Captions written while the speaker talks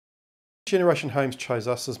Generation Homes chose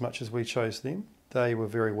us as much as we chose them. They were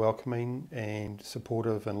very welcoming and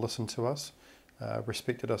supportive and listened to us,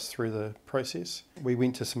 respected us through the process. We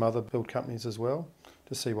went to some other build companies as well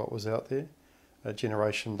to see what was out there.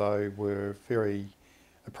 Generation, though, were very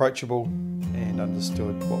approachable and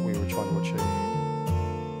understood what we were trying to achieve.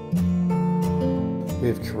 We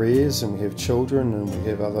have careers and we have children and we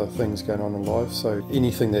have other things going on in life, so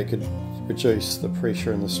anything that could reduce the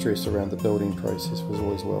pressure and the stress around the building process was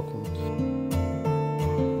always welcomed.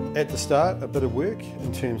 At the start, a bit of work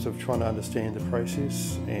in terms of trying to understand the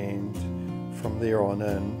process, and from there on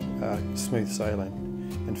in, smooth sailing.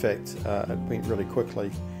 In fact, it went really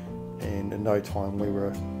quickly, and in no time we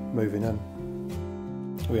were moving in.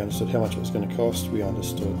 We understood how much it was going to cost, we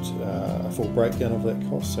understood a full breakdown of that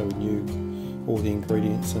cost, so we knew all the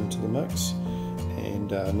ingredients into the mix,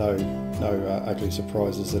 and no ugly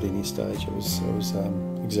surprises at any stage. It was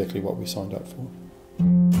exactly what we signed up for.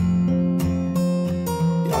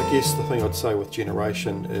 I guess the thing I'd say with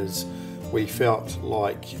Generation is we felt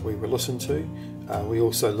like we were listened to. We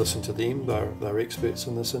also listened to them, they're experts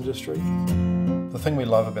in this industry. The thing we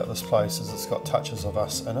love about this place is it's got touches of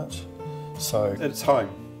us in it. So it's home.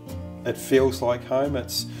 It feels like home.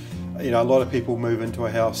 It's, you know, a lot of people move into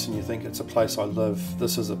a house and you think it's a place I live.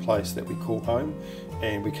 This is a place that we call home,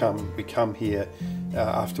 and we come here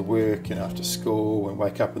after work and after school and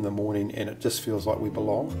wake up in the morning, and it just feels like we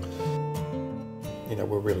belong. You know,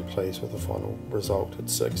 we're really pleased with the final result.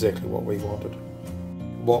 It's exactly what we wanted.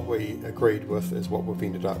 What we agreed with is what we've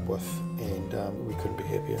ended up with, and we couldn't be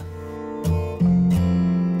happier.